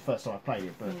the first time I played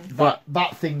it, but But-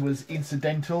 that thing was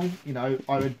incidental. You know,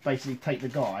 I would basically take the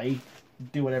guy,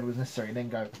 do whatever was necessary, and then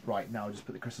go right now. Just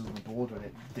put the crystals on the board, and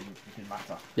it didn't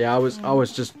matter. yeah, I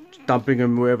was just dumping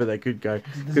them wherever they could go.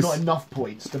 There's 'Cause- not enough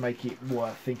points to make it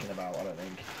worth thinking about. I don't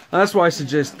think. That's why I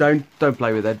suggest don't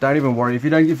play with that. Don't even worry if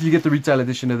you get the retail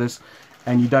edition of this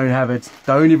and you don't have it.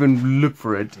 Don't even look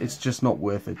for it. It's just not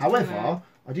worth it. However,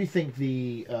 I do think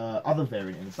the other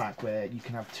variant in the back, where you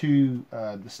can have two,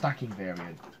 the stacking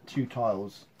variant, 2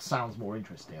 tiles, sounds more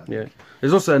interesting. I think. Yeah,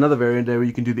 there's also another variant there where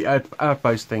you can do the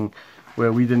outpost thing,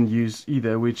 where we didn't use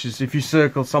either, which is if you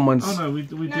circle someone's. Oh no, we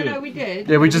no, did. no, we did.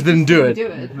 Yeah, we just didn't do it.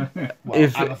 Well,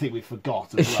 If- and I think we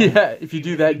forgot as well. Yeah, if you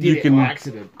do that, Did you it can. by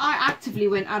accident. I actively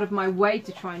went out of my way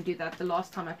to try and do that the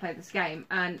last time I played this game,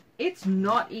 and it's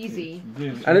not easy.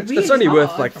 And it's Really only worth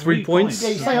hard. like 3 3 points. Yeah,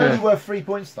 you say only worth 3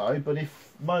 points though, but if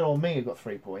Mona or me had got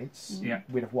 3 points, Yeah.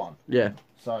 we'd have won. Yeah,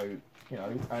 So, you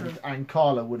know, and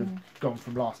Carla would have gone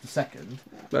from last to second.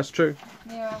 that's true.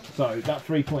 Yeah. So that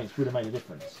 3 points would have made a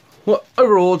difference. Well,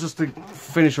 overall, just to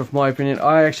finish off my opinion,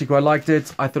 I actually quite liked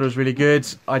it. I thought it was really good.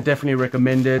 I definitely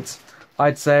recommend it.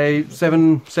 I'd say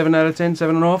 7 out of 10,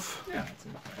 7.5. Yeah.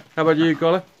 How about you,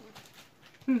 Carla?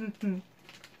 Oh,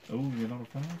 you're not a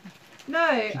fan?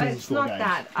 No, doesn't it's score not games.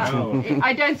 that. Oh.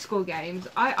 I don't score games.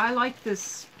 I like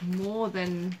this more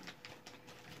than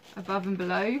Above and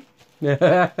Below.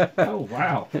 Oh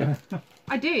wow.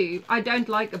 I do. I don't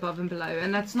like Above and Below,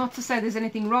 and that's not to say there's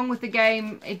anything wrong with the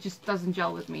game. It just doesn't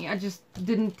gel with me. I just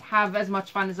didn't have as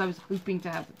much fun as I was hoping to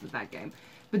have with that game.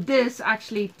 But this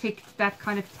actually ticked that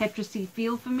kind of Tetris-y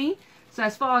feel for me. So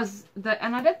as far as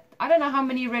and I don't know how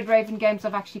many Red Raven games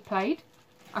I've actually played.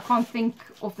 I can't think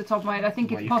off the top of my head. I think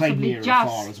Well, it's you played possibly near and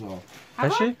just. far as well.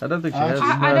 Has Have she? I don't think she has.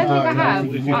 I don't think I No, have.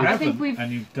 no, If you I haven't, think we've.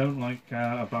 and you don't like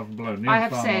Above and Below, near I and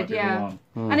have far said, might be the yeah.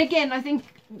 one. And again, I think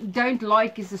 "don't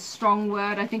like" is a strong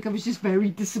word. I think I was just very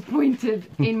disappointed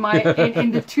in my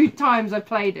in the 2 times I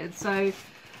played it. So,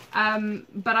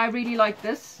 but I really like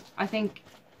this. I think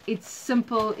it's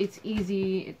simple, it's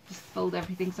easy, it just filled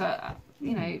everything. So,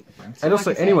 you know, so And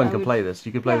also, like I said, anyone I can would- play this.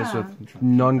 You can play this Yeah. with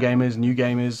non-gamers, new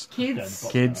gamers, kids.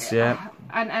 kids. Yeah.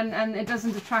 And it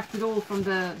doesn't detract at all from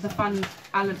the fun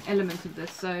element of this.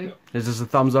 So Is this a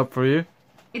thumbs up for you?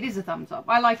 it is a thumbs up.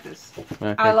 I like this.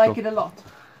 Okay, I like cool. it a lot.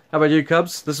 How about you,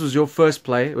 Cubs? This was your first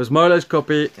play. It was Molo's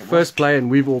copy, first play, and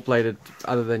we've all played it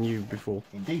other than you before.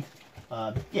 Indeed.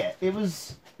 Yeah, it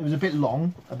was a bit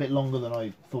long, a bit longer than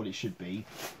I thought it should be,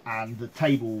 and the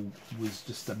table was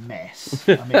just a mess.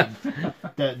 I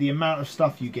mean, the amount of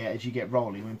stuff you get as you get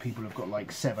rolling when people have got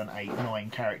like 7, 8, 9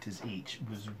 characters each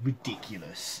was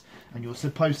ridiculous. And you're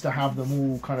supposed to have them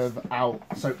all kind of out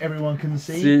so everyone can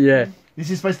see. See, yeah. This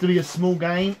is supposed to be a small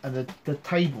game, and the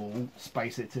table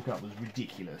space it took up was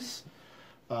ridiculous.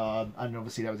 And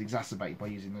obviously that was exacerbated by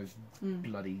using those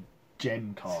bloody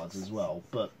gem cards as well.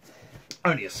 But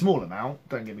only a small amount,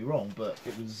 don't get me wrong, but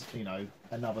it was, you know,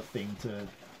 another thing to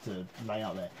lay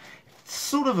out there. It's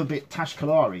sort of a bit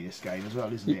Tashkalari, this game as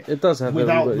well, isn't it? It does have that a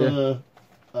Without little bit,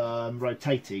 yeah. the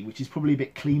rotating, which is probably a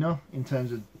bit cleaner in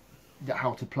terms of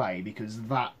how to play, because the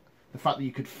fact that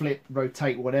you could flip,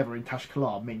 rotate, whatever in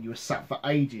Tashkalar meant you were sat for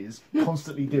ages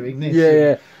constantly doing this. Yeah,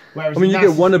 yeah. Whereas I mean, you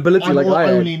that's- get one ability I'm like I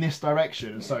had. only in this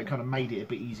direction, so it kind of made it a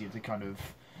bit easier to kind of,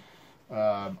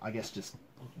 I guess, just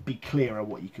be clearer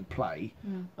what you could play.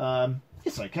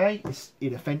 It's okay. It's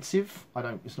inoffensive.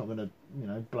 It's not going to,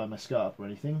 blow my skirt up or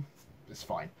anything. It's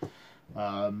fine.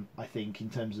 I think in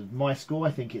terms of my score,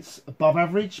 I think it's above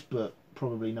average, but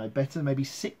probably no better. Maybe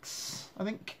 6. I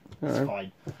think it's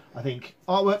fine. I think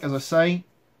artwork, as I say,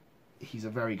 he's a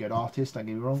very good artist. Don't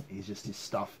get me wrong. It's just his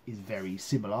stuff is very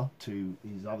similar to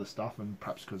his other stuff, and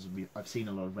perhaps because I've seen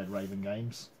a lot of Red Raven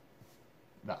games,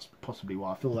 that's possibly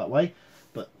why I feel that way.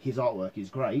 But his artwork is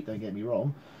great. Don't get me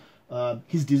wrong.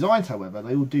 His designs, however,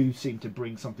 they all do seem to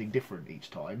bring something different each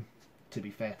time. To be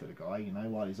fair to the guy, you know,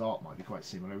 while his art might be quite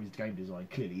similar, his game design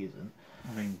clearly isn't.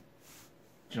 I mean,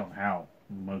 John Howe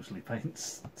mostly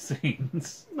paints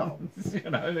scenes. No, You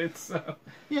know, it's...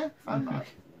 yeah,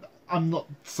 I'm not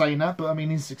saying that, but I mean,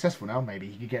 he's successful now. Maybe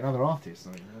he could get another artist.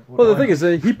 I mean, Well, the thing is,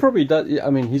 he probably does. I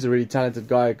mean, he's a really talented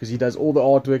guy because he does all the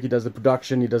artwork, he does the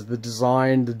production, he does the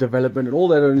design, the development, and all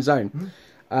that on his own.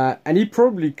 And he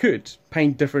probably could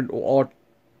paint different or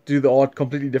do the art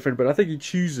completely different, but I think he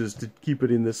chooses to keep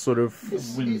it in this sort of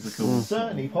whimsical. It's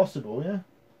certainly possible, yeah.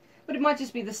 But it might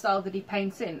just be the style that he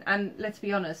paints in. And let's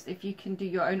be honest, if you can do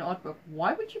your own artwork,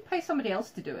 why would you pay somebody else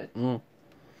to do it?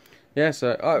 Yeah,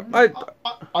 so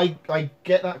I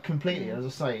get that completely. As I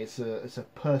say, it's a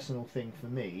personal thing for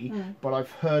me. But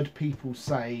I've heard people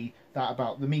say that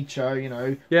about the Micho. You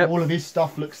know, all of his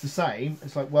stuff looks the same.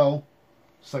 It's like, well,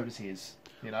 so does his.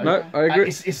 You know, No, I agree.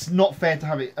 It's not fair to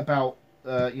have it about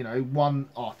you know, one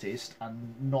artist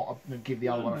and not give the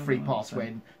other one a free pass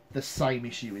when the same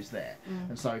issue is there.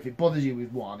 And so if it bothers you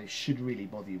with one, it should really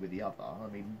bother you with the other. I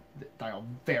mean, they are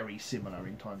very similar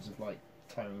in terms of like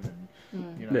tone and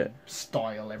you know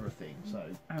style, everything. So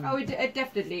it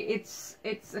definitely it's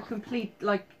a complete,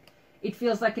 like, it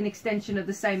feels like an extension of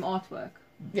the same artwork.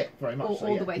 yeah, very much so.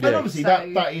 all Yeah. the way And through, obviously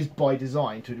so- that is by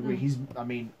design to a degree. I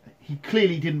mean, he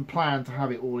clearly didn't plan to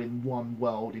have it all in one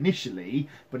world initially,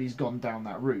 but he's gone down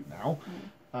that route now,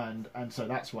 and so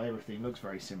that's why everything looks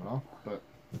very similar. But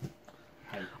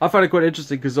hey, I find it quite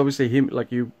interesting because obviously him,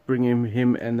 like you bring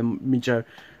him and the Micho,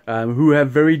 who have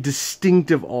very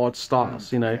distinctive art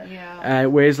styles, you know. Yeah.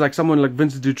 Whereas like someone like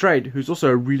Vincent Dutrait, who's also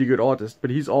a really good artist, but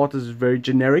his art is very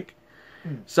generic,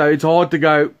 so it's hard to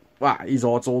go, wow, his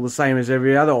art's all the same as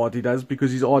every other art he does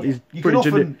because his art is you pretty can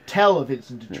often generic. tell a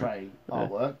Vincent Dutrait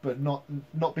artwork, but not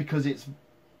because it's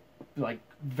like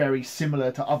very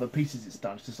similar to other pieces it's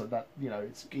done. It's just like that, you know.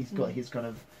 He's got his kind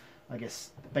of, I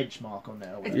guess, benchmark on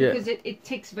there. Or It's whatever. because it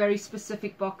ticks very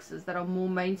specific boxes that are more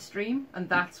mainstream, and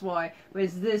that's why.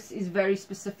 Whereas this is very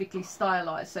specifically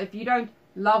stylized. So if you don't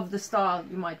love the style,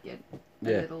 you might get a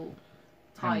little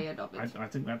tired of it. I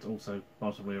think that's also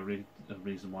possibly a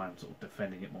reason why I'm sort of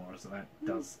defending it more, is that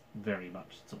does very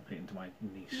much sort of fit into my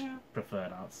niche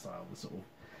preferred art style, the sort of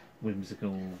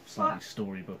whimsical, slightly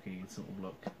storybooky sort of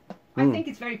look. I think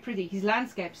it's very pretty. His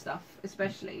landscape stuff,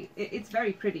 especially, it's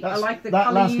very pretty. I That's- like the that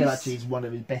colour landscape use. actually is one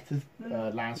of his better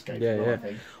landscapes. Yeah, I yeah.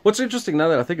 think. What's interesting now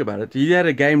that I think about it, he had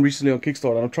a game recently on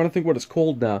Kickstarter, and I'm trying to think what it's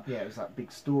called now. Yeah, it was that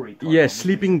big story. type Yeah, one,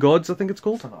 Sleeping Gods, I think it's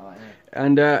called. something like that.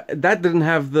 And that didn't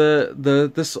have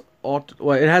this art.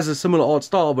 Well, it has a similar art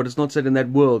style, but it's not set in that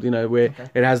world. You know, where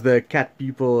it has the cat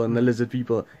people and the lizard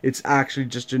people. It's actually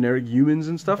just generic humans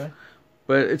and stuff. Okay.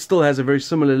 But it still has a very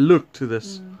similar look to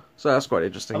this. So that's quite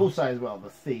interesting. I will say as well, the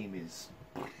theme is.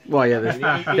 Well, yeah,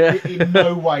 there's, In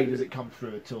no way does it come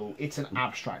through at all. It's an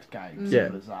abstract game, Yeah.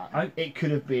 simple as that. It could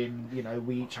have been, you know,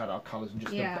 we each had our colours and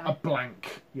just a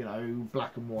blank, you know,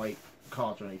 black and white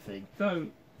cards or anything. Though,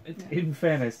 in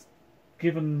fairness,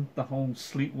 given the whole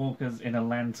Sleepwalkers in a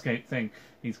landscape thing,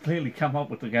 he's clearly come up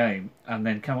with the game and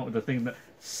then come up with a thing that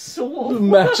sort of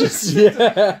matches.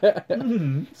 Yeah.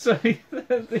 So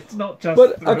it's not just.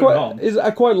 But the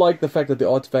I quite like the fact that the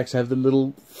artifacts have the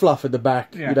little fluff at the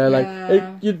back. Yeah. You know,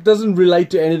 like it doesn't relate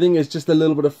to anything. It's just a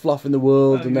little bit of fluff in the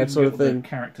world and that sort of thing. The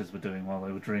characters were doing while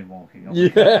they were dreamwalking.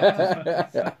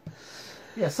 Yeah.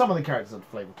 Yeah, some of the characters had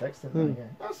flavor text, didn't they? Yeah.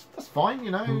 That's fine,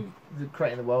 you know,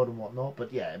 creating the world and whatnot.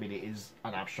 But yeah, I mean, it is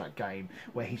an abstract game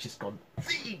where he's just gone,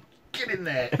 get in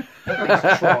there.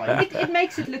 Let's try. It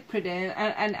makes it look pretty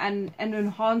and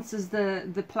enhances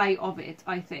the play of it,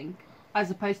 I think,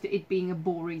 as opposed to it being a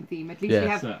boring theme. At least Yeah. we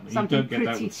have Certainly. You something don't get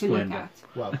that pretty with to look Splendor.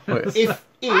 at. Well, Yeah.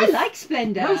 I like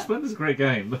Splendor. No, Splendour's a great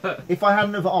game. But if I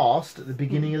hadn't have asked at the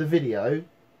beginning of the video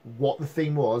what the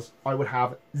theme was, I would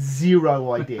have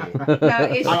zero idea. No,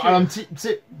 it's true. I'm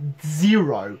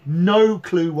zero, no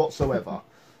clue whatsoever.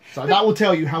 So that will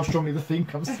tell you how strongly the theme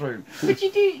comes through. But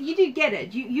you do get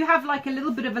it. You have like a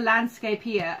little bit of a landscape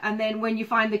here, and then when you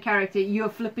find the character, you're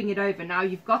flipping it over. Now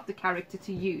you've got the character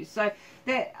to use. So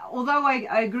although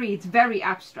I agree, it's very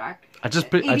abstract. It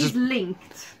is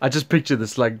linked. I just picture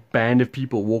this like band of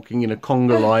people walking in a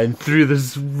conga line through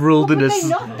this wilderness.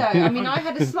 Well, but they not though. I mean, I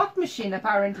had a slot machine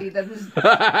apparently that was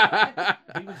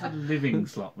It was a living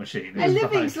slot machine. a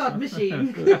living slot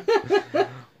machine.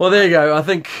 Well, there you go. I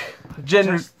think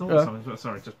Just thought something,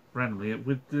 sorry, just randomly,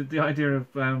 with the idea of,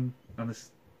 and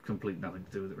this complete nothing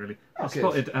to do with it really. I Okay.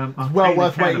 spotted It's Arcane well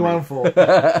worth waiting Academy. around for.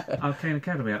 Arcane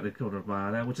Academy out the corner of my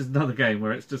eye there, which is another game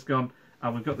where it's just gone,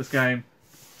 oh, we've got this game,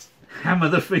 hammer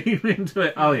the theme into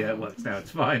it. Oh yeah, it works now, it's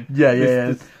fine.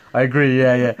 yeah. I agree.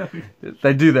 Yeah.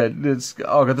 They do that. It's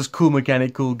I got this cool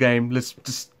mechanic, cool game. Let's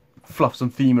just fluff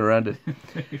some theme around it.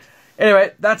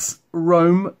 Anyway, that's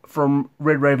Rome from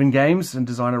Red Raven Games and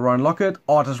designer Ryan Lockett,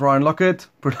 artist Ryan Lockett,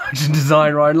 production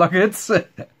design Ryan Lockett.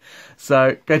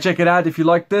 So go check it out if you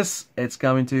like this. It's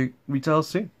coming to retail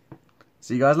soon.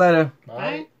 See you guys later.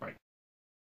 Bye.